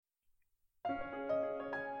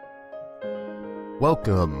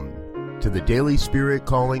Welcome to the Daily Spirit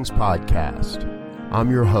Callings Podcast.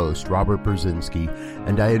 I'm your host, Robert Brzezinski,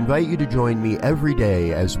 and I invite you to join me every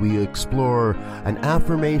day as we explore an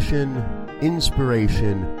affirmation,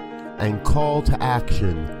 inspiration, and call to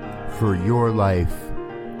action for your life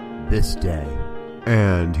this day.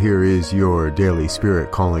 And here is your Daily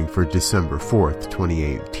Spirit Calling for December 4th,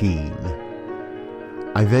 2018.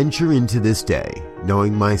 I venture into this day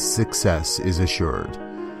knowing my success is assured.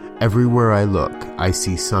 Everywhere I look, I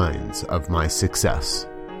see signs of my success.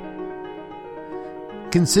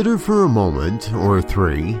 Consider for a moment, or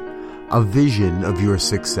three, a vision of your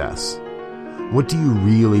success. What do you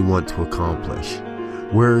really want to accomplish?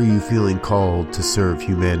 Where are you feeling called to serve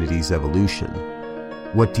humanity's evolution?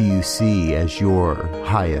 What do you see as your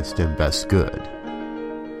highest and best good?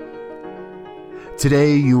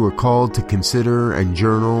 Today you are called to consider and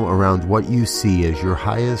journal around what you see as your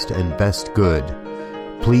highest and best good.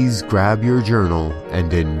 Please grab your journal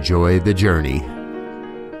and enjoy the journey.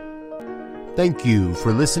 Thank you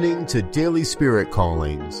for listening to Daily Spirit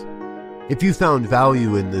Callings. If you found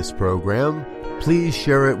value in this program, please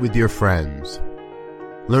share it with your friends.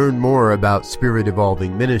 Learn more about Spirit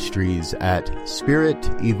Evolving Ministries at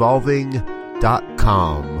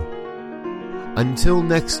spiritevolving.com. Until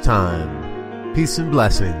next time, peace and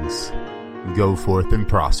blessings. Go forth and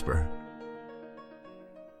prosper.